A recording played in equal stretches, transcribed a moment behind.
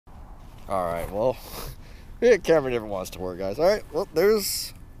Alright, well, yeah, camera never wants to work, guys. Alright, well,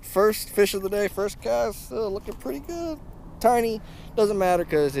 there's first fish of the day, first cast. Still looking pretty good. Tiny, doesn't matter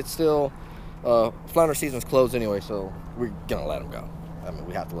because it's still, flounder season's closed anyway, so we're gonna let him go. I mean,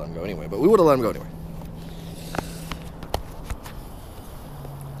 we have to let him go anyway, but we would have let him go anyway.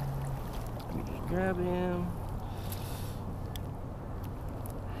 Let me just grab him.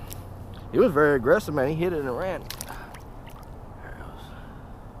 He was very aggressive, man. He hit it and ran. There it goes.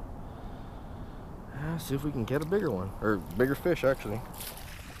 Let's see if we can get a bigger one, or bigger fish, actually.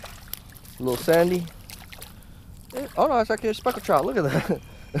 A little sandy. Oh no, it's actually a speckled trout. Look at that.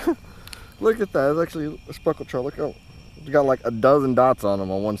 Look at that. It's actually a speckled trout. Look how it's got like a dozen dots on them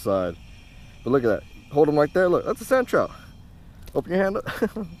on one side. But look at that. Hold them right there. Look, that's a sand trout. Open your hand up.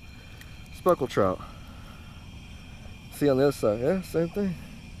 Speckled trout. See on the other side. Yeah, same thing.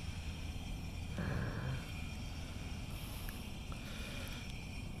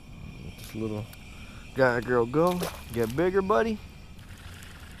 Just a little guy, girl, go. Get bigger, buddy.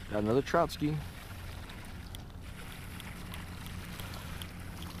 Got another trout ski.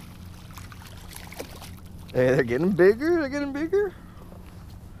 Hey, they're getting bigger. They're getting bigger.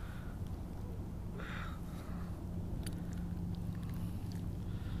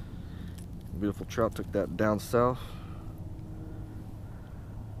 Beautiful trout, took that down south.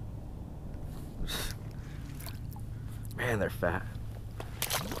 Man, they're fat.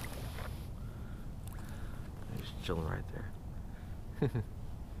 They're just chilling right there.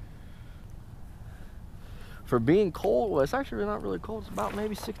 For being cold, well, it's actually not really cold. It's about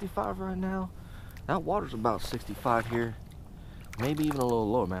maybe 65 right now. That water's about 65 here. Maybe even a little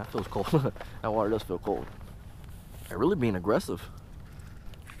lower, man. It feels cold. That water does feel cold. They're really being aggressive.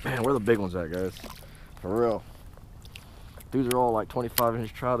 Man, where are the big ones at, guys? For real. These are all like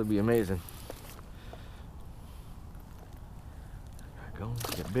 25-inch trout. It'd be amazing. There we go.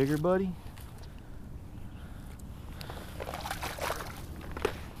 Get bigger, buddy.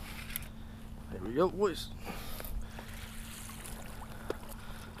 There we go, boys.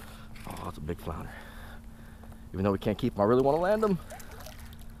 Oh, that's a big flounder. Even though we can't keep them, I really want to land them.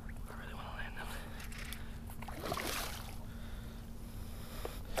 I really want to land them.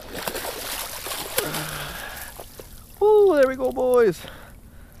 Oh, there we go, boys.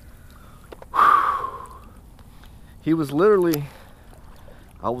 He was literally,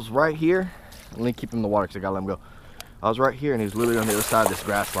 I was right here. Let me keep him in the water because I gotta let him go. I was right here and he was literally on the other side of this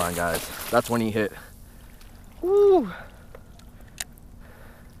grass line, guys. That's when he hit. Woo!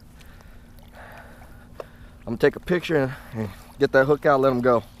 I'm gonna take a picture and get that hook out, let him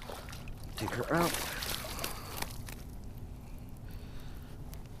go. Take her out.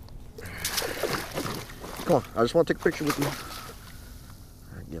 Come on, I just want to take a picture with you.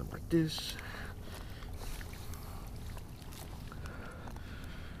 All right, get him like this.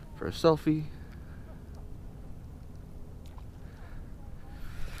 For a selfie.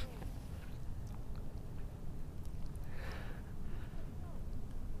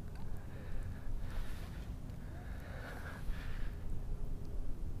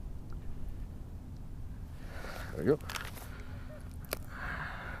 There we go.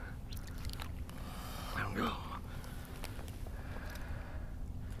 Let him go.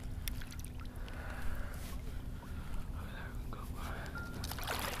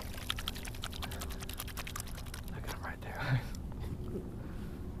 Look at him right there.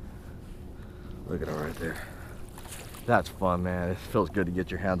 Look at him right there. That's fun, man. It feels good to get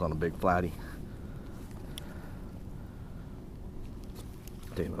your hands on a big flatty.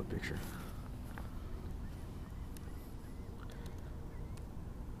 Take another picture.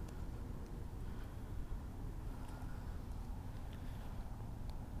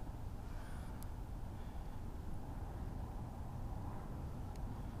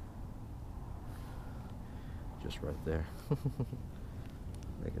 Just right there. Look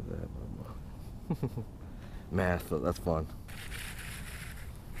at that. Man, that's fun.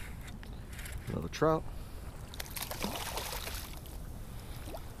 Another trout.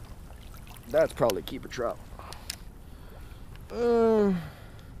 That's probably a keeper trout. I'm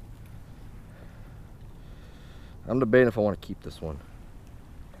debating if I want to keep this one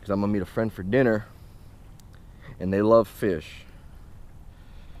because I'm gonna meet a friend for dinner and they love fish.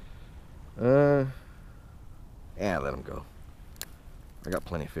 Yeah, let them go. I got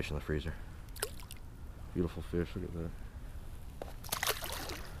plenty of fish in the freezer. Beautiful fish, look at that.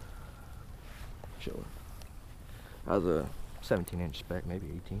 Chilling. That was a 17-inch speck, maybe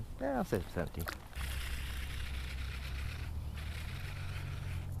 18. Yeah, I'll say 17.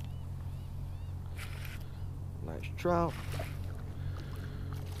 Nice trout.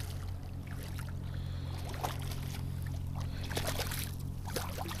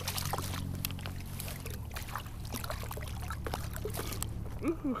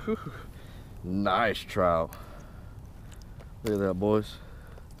 Nice trout. Look at that, boys.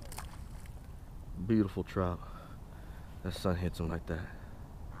 Beautiful trout. That sun hits him like that.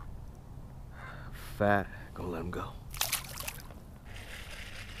 Fat. Gonna let him go.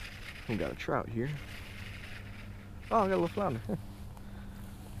 We got a trout here. Oh, I got a little flounder.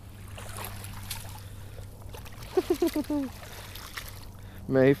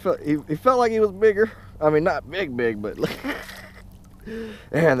 Man, he felt like he was bigger. I mean, not big, but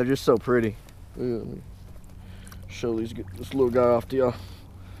man, they're just so pretty. Let me show this little guy off to y'all.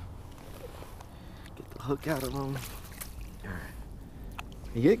 Get the hook out of him.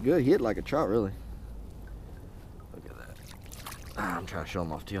 He hit good. He hit like a trout, really. Look at that. I'm trying to show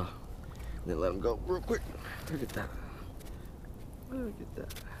him off to y'all. Then let him go real quick. Look at that. Look at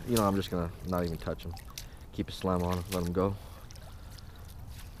that. You know, I'm just gonna not even touch him. Keep a slam on him. Let him go.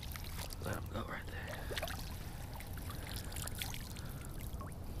 Let him go right there.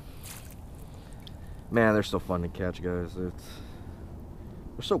 Man, they're so fun to catch, guys. They're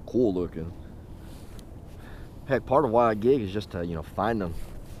so cool looking. Heck, part of why I gig is just to, you know, find them.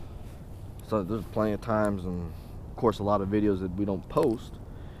 So there's plenty of times, and of course a lot of videos that we don't post,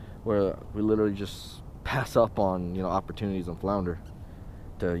 where we literally just pass up on, you know, opportunities on flounder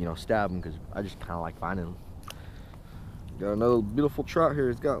to, you know, stab them, because I just kind of like finding them. Got another beautiful trout here.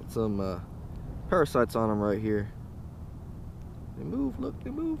 He's got some parasites on him right here. They move, look,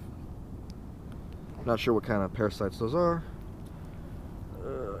 they move. Not sure what kind of parasites those are.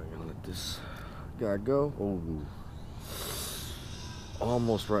 I'm gonna let this guy go. Oh,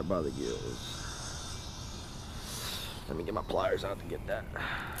 almost right by the gills. Let me get my pliers out to get that.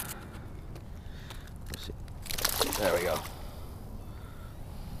 Let's see. There we go.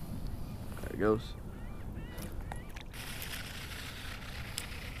 There it goes.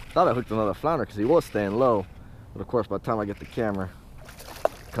 Thought I hooked another flounder because he was staying low, but of course by the time I get the camera,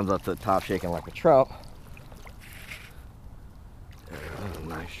 it comes up to the top shaking like a trout. That's a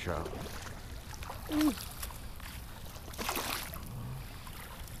nice trout.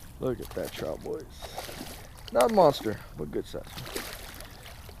 Look at that trout, boys. Not a monster, but good size.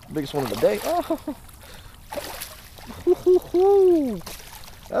 Biggest one of the day. Oh,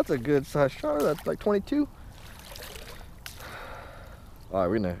 that's a good size trout. That's like 22. All right,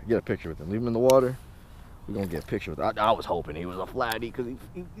 we're gonna get a picture with him. Leave him in the water. We're gonna get a picture with him. I was hoping he was a flatty because he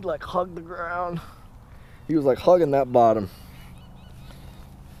like hugged the ground. He was like hugging that bottom.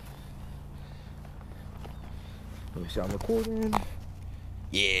 Let me see, I'm recording.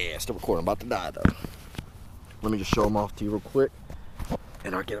 Yeah, still recording. About to die though. Let me just show him off to you real quick,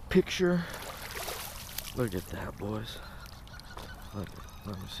 and I'll get a picture. Look at that, boys. Let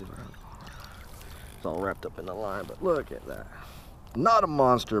me see what it's all wrapped up in the line, but look at that. Not a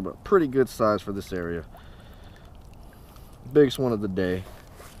monster, but pretty good size for this area. Biggest one of the day.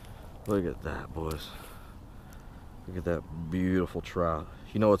 Look at that, boys. Look at that beautiful trout.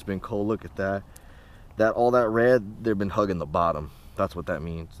 You know it's been cold. Look at that. All that red, they've been hugging the bottom. That's what that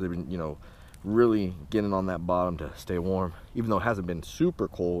means. They've been, you know, really getting on that bottom to stay warm. Even though it hasn't been super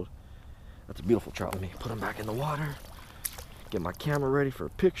cold. That's a beautiful trout. Let me put him back in the water. Get my camera ready for a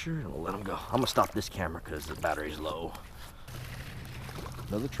picture, and we'll let him go. I'm gonna stop this camera because the battery's low.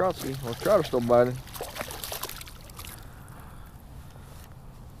 Another trout, see? Well, trout are still biting.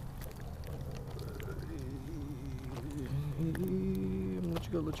 Let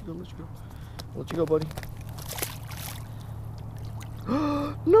you go, let you go, let you go. Let you go, buddy.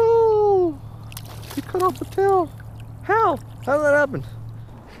 No! He cut off the tail. How? How did that happen?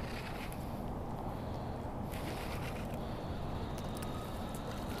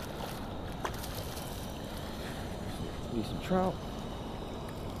 Decent trout.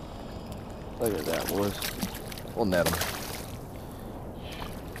 Look at that, boys. We'll net them.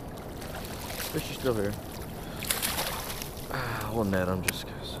 Fish is still here. We'll net them just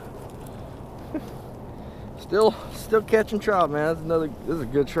because. Still catching trout, man. This is a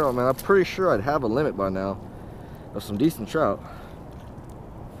good trout, man. I'm pretty sure I'd have a limit by now of some decent trout.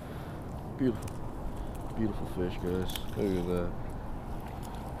 Beautiful, beautiful fish, guys. Look at that.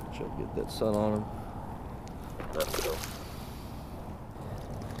 Try to get that sun on him. There we go.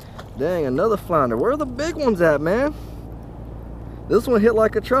 Dang, another flounder. Where are the big ones at, man? This one hit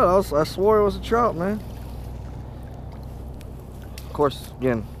like a trout. I swore it was a trout, man. Of course,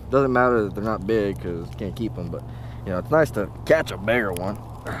 again, doesn't matter that they're not big because you can't keep them, but you know, it's nice to catch a bigger one.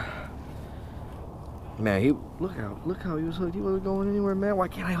 Man, look how he was hooked. He wasn't going anywhere, man. Why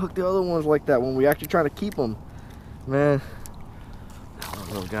can't I hook the other ones like that when we actually try to keep them? Man, let that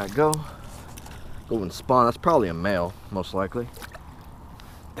little guy go and spawn. That's probably a male, most likely.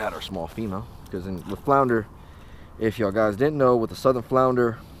 That or small female, because with flounder, If y'all guys didn't know, with the southern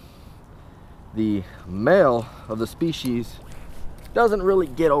flounder, the male of the species doesn't really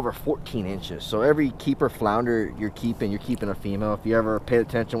get over 14 inches. So every keeper flounder you're keeping a female. If you ever pay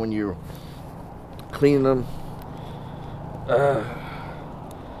attention when you're cleaning them,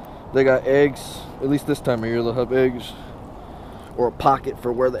 they got eggs. At least this time of year they'll have eggs, or a pocket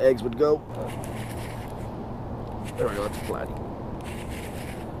for where the eggs would go. There we go, that's a flatty.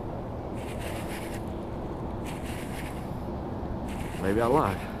 Maybe I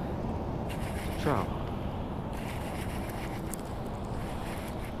lied. It's a trout.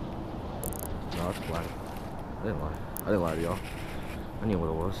 No, it's a flatty. I didn't lie. I didn't lie to y'all. I knew what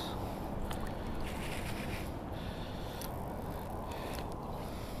it was.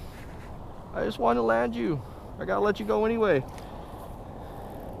 I just wanted to land you. I gotta let you go anyway.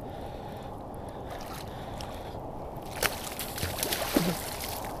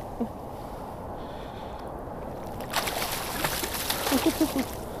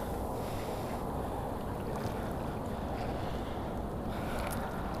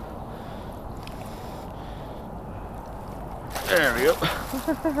 There we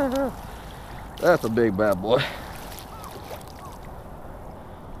go. That's a big bad boy.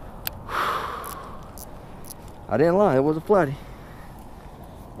 I didn't lie, it was a flatty.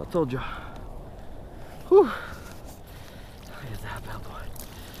 I told you. Whew. Look at that bad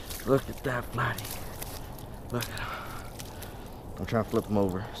boy. Look at that flatty. Look at him. I'm trying to flip him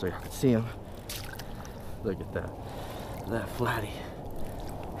over so y'all can see him. Look at that. That flatty.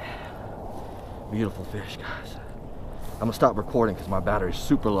 Beautiful fish, guys. I'm gonna stop recording because my battery's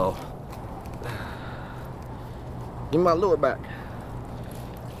super low. Give me my lure back.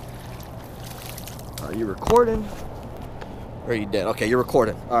 Are you recording? Or are you dead? Okay, you're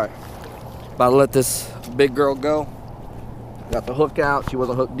recording. Alright. About to let this big girl go. Got the hook out. She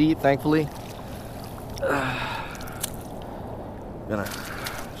wasn't hooked deep, thankfully. Gonna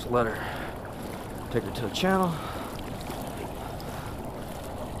just let her take her to the channel.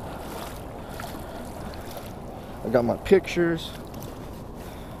 I got my pictures.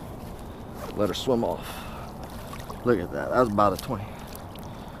 Let her swim off. Look at that. That was about a 20.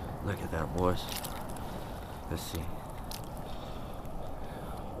 Look at that, boys. Let's see.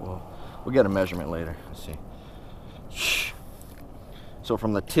 Well, we'll get a measurement later. Let's see. Shh. So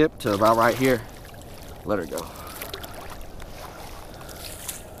from the tip to about right here, let her go.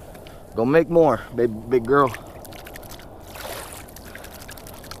 Go make more, baby, big girl.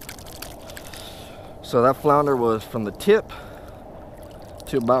 So that flounder was from the tip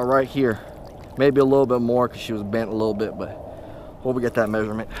to about right here. Maybe a little bit more because she was bent a little bit, but we'll get that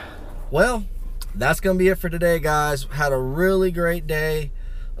measurement. Well, that's gonna be it for today, guys. Had a really great day.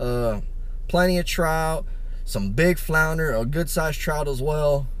 Plenty of trout, some big flounder, a good sized trout as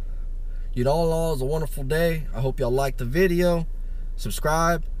well. You know, all in all, it was a wonderful day. I hope y'all liked the video.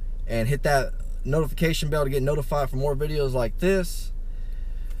 Subscribe and hit that notification bell to get notified for more videos like this.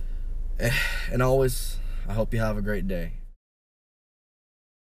 And always, I hope you have a great day.